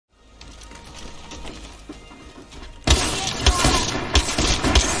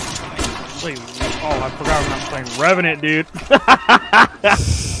Oh, I forgot I'm not playing Revenant, dude.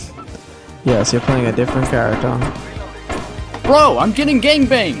 Yes, you're playing a different character. Bro, I'm getting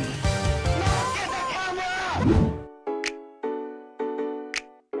gangbanged!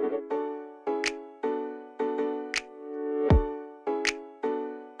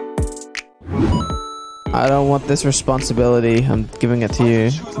 I don't want this responsibility. I'm giving it to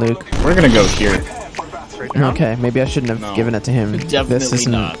you, Luke. We're gonna go here. Okay, maybe I shouldn't have given it to him. Definitely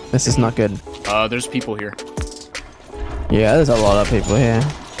not. This is not good. There's people here. Yeah, there's a lot of people here.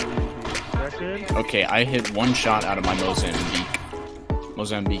 Okay, I hit one shot out of my Mozambique.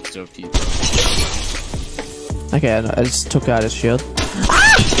 Mozambique's OP. Okay, I just took out his shield.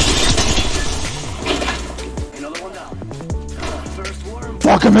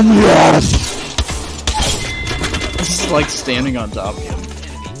 Fuck him in the ass! This is like standing on top of him.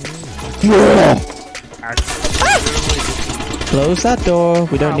 Yeah! Close that door.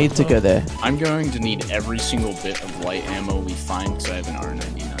 We don't need to go there. I'm going to need every single bit of light ammo we find because I have an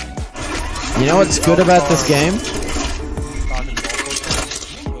R99. You know what's good about this game?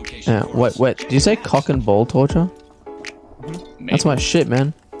 Wait, did you say cock and ball torture? Maybe. That's my shit,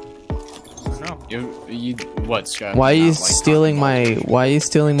 man. What, Scott? Why are you stealing my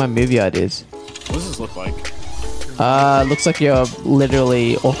movie ideas? What does this look like? Looks like you're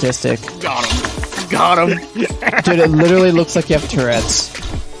literally autistic. Got him. Got him. Dude, it literally looks like you have Tourette's.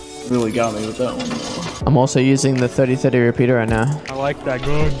 Really got me with that one. I'm also using the 3030 repeater right now. I like that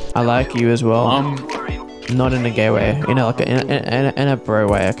gun. I like you as well. Not in a gay way. You know, like in a bro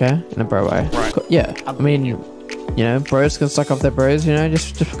way, okay? In a bro way. Right. Yeah. I mean, you know, bros can suck off their bros, you know,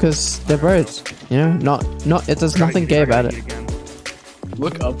 just because they're bros. You know, not. There's nothing gay about it.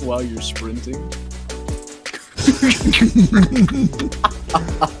 Look up while you're sprinting.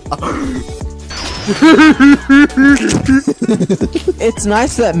 It's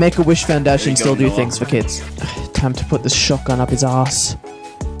nice that Make-A-Wish Foundation still do things for kids. Time to put this shotgun up his ass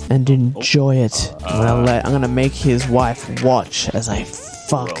and enjoy it. I'm gonna make his wife watch as I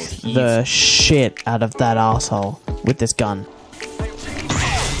fuck the shit out of that asshole with this gun.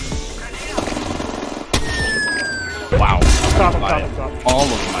 Wow. Stop. All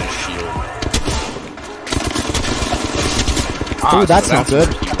of my shield. Ooh, that's not good.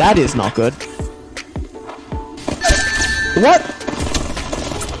 That is not good. What?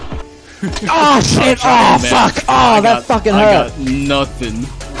 Oh shit! Oh fuck! Oh, that fucking hurt. I got nothing.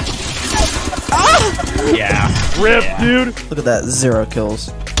 Yeah. Rip, dude. Look at that, 0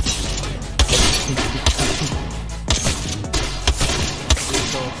 kills.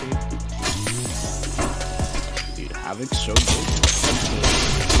 Dude, Havoc's so good.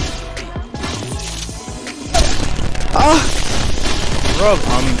 Bro,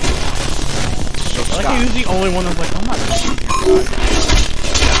 So I like he's the only one that's like, I'm not.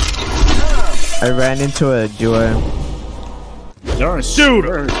 I ran into a duo. Dude!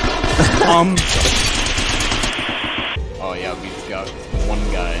 Oh yeah, we've got one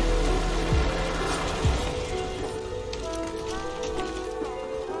guy.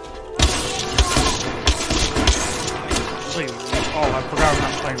 Oh, I forgot I'm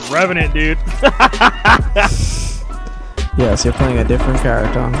not playing Revenant, dude. Yes, you're playing a different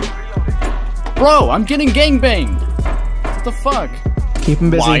character. Bro, I'm getting gangbanged! What the fuck? Keep him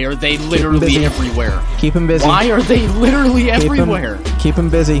busy. Why are they literally everywhere? Keep him busy. Why are they literally everywhere? Keep him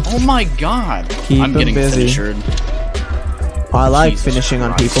busy. Oh my god. Keep I'm getting him busy. finished. I like Jesus finishing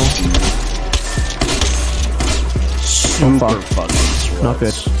on Christ, people. Super fuck. fucking struts. Not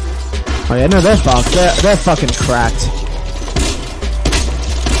good. Oh yeah, no, they're fucked. They're fucking cracked.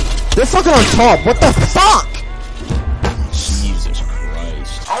 They're fucking on top. What the fuck? Jesus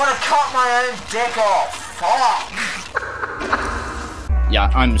Christ. I wanna cut my own dick off. Fuck. Yeah,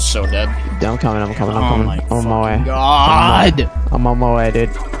 I'm so dead. Yeah, I'm coming. Oh I'm on my way. God. I'm on my way, dude.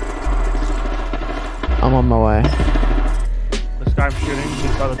 I'm on my way. This guy I'm shooting,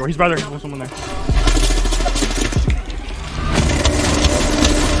 he's by the door. He's by there. There's someone there.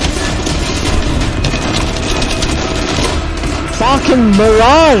 Fucking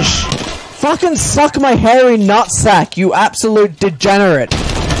Mirage! Fucking suck my hairy nutsack, you absolute degenerate!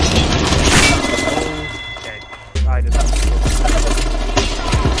 Okay, I did that.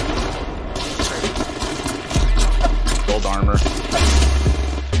 Gold armor.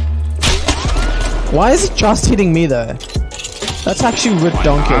 Why is it just hitting me though? That's actually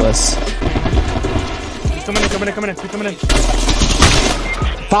redonkulous. He's coming in. He's coming in.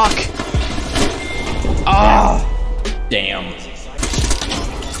 Fuck! Ah! Damn.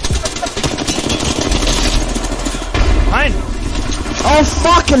 Fine. Oh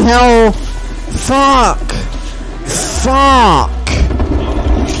fucking hell! Fuck!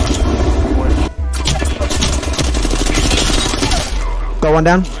 Got one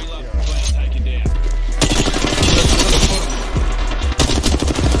down.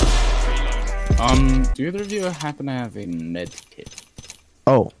 Do either of you happen to have a med kit?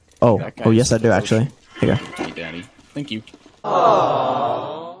 Oh, yes I do actually. Here you go. Hey, Daddy. Thank you.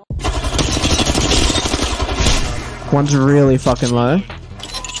 One's really fucking low.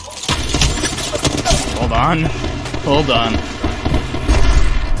 Hold on. Hold on.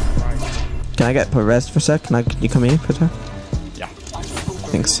 Can I get put rest for a sec? Can you come here for a sec? Yeah.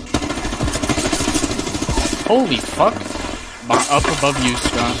 Thanks. Holy fuck. Up above you,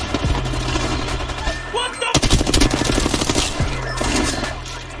 Scott.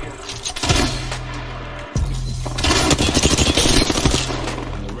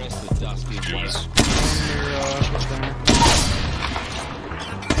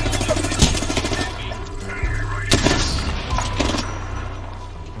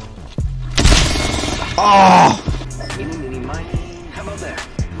 Oh!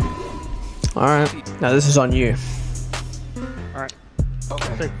 Alright, now this is on you. Alright. I'll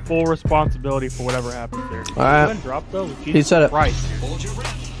take full responsibility for whatever happens here. Alright. Drop though. He said it. Right. Hold your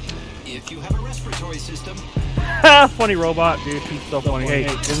breath. If you have a respiratory system. Funny robot, dude. He's so funny. Hey,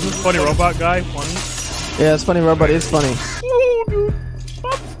 isn't this funny robot guy funny? Yeah, it's funny, robot. It's funny. Oh, dude.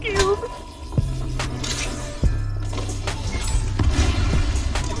 I'm scared.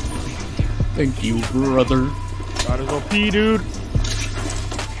 Thank you, brother. God is OP, dude.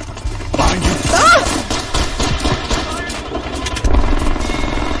 Behind you.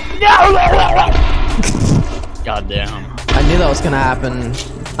 God damn. I knew that was gonna happen.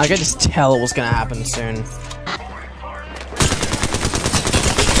 I could just tell it was gonna happen soon.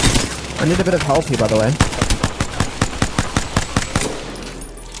 I need a bit of help here, by the way.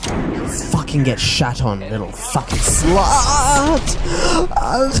 Fucking get shat on, little fucking slut!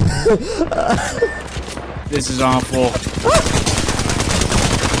 This is awful.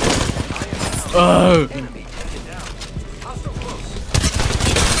 Oh!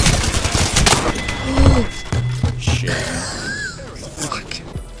 Shit. Fuck.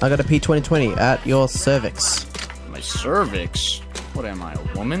 I got a P2020 at your cervix. My cervix? What am I,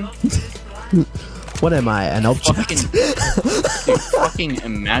 a woman? What am I, an object? Fucking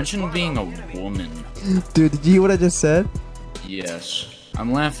imagine being a woman. Dude, did you hear what I just said? Yes.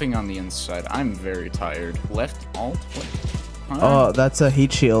 I'm laughing on the inside. I'm very tired. Left alt? What? Huh? Oh, that's a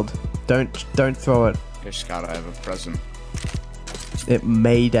heat shield. Don't throw it. Here, Scott, I have a present. It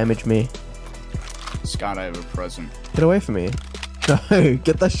may damage me. Scott, I have a present. Get away from me. No,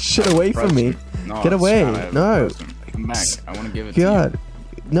 get that shit away from me. No, Get away. Scott, I have a No. present. Come back. I want to give it to God. you.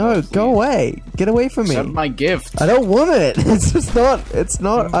 No, No, go please. away. Get away from me. Accept my gift. I don't want it. It's just not. It's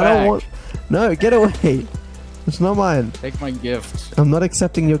not. Come I don't back. want. No, get away. It's not mine. Take my gift. I'm not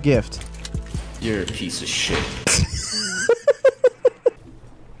accepting your gift. You're a piece of shit.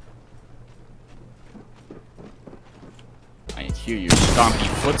 I hear your stompy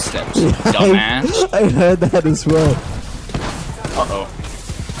footsteps, you dumbass. I heard that as well. Uh-oh.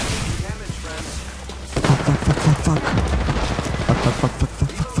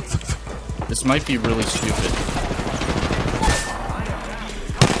 This might be really stupid.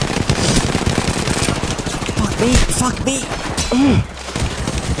 Fuck me. Fuck me.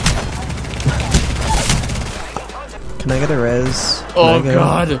 Can I get a res? Oh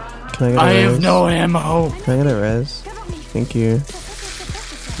god. Can I get a I res? have no ammo. Can I get a res? Thank you.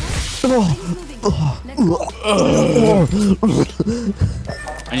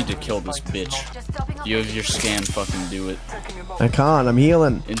 I need to kill this bitch. You have your scan, fucking do it. I can't. I'm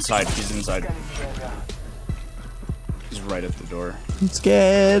healing. Inside, he's inside. He's right at the door. I'm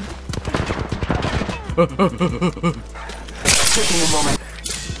scared.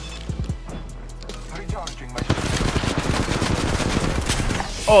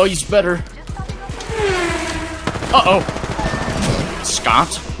 Oh, he's better. Uh-oh.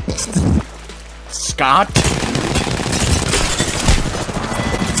 Scott? Scott?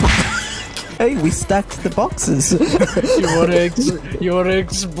 Hey, we stacked the boxes. You wanna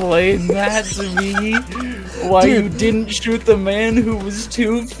explain that to me? Why you didn't shoot the man who was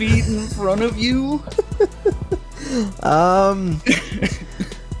 2 feet in front of you?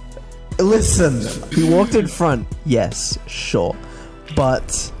 Listen, he walked in front. Yes, sure.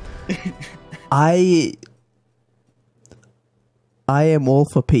 But I am all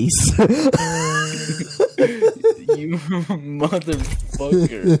for peace. You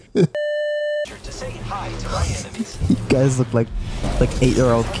motherfucker. You guys look like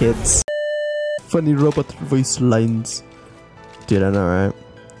 8-year-old kids. Funny robot voice lines. Dude, I know, right?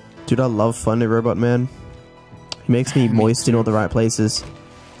 Dude, I love Funny Robot, man. He makes me moist in all the right places.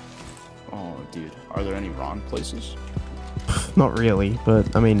 Oh, dude. Are there any wrong places? Not really,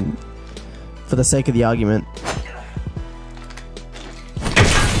 but I mean, for the sake of the argument.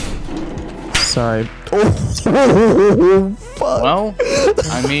 Sorry. Oh, fuck. Well,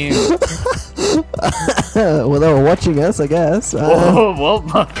 I mean... well, they were watching us, I guess. Whoa, well,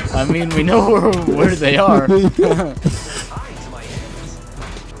 I mean, we know where they are.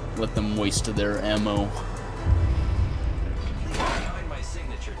 Let them waste their ammo.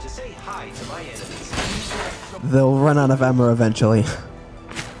 They'll run out of ammo eventually.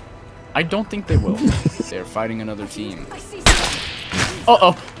 I don't think they will. They're fighting another team.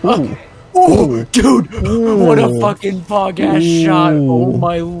 Uh-oh. Oh, dude! What a fucking pog-ass shot! Oh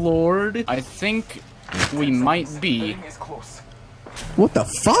my lord! I think we might be What the a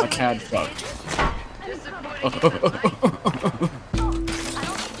fuck? tad fucked.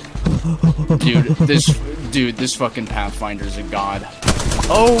 This fucking Pathfinder's a god.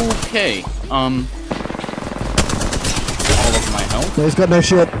 Okay, all of my health. No, he's got no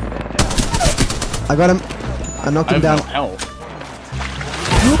shit. I got him. I knocked I him have down. no health.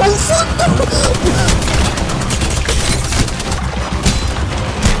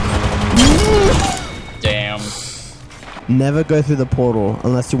 Damn. Never go through the portal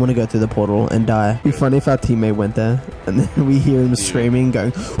unless you want to go through the portal and die. It'd be funny if our teammate went there and then we hear him screaming,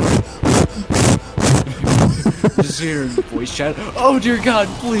 going. Just hear voice chat. Oh dear God,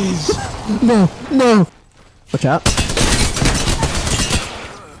 please. No, no. Watch out.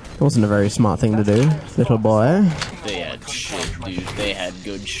 That wasn't a very smart thing to do, little boy. They had shit, dude. They had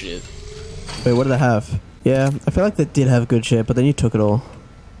good shit. Wait, what did I have? Yeah, I feel like they did have good shit, but then you took it all.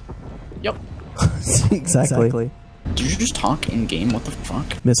 Yep. Exactly. Did you just talk in game? What the fuck?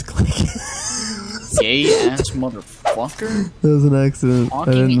 Misclick. Gay ass motherfucker. That was an accident.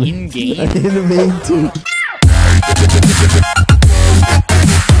 Talking in game. I didn't mean to.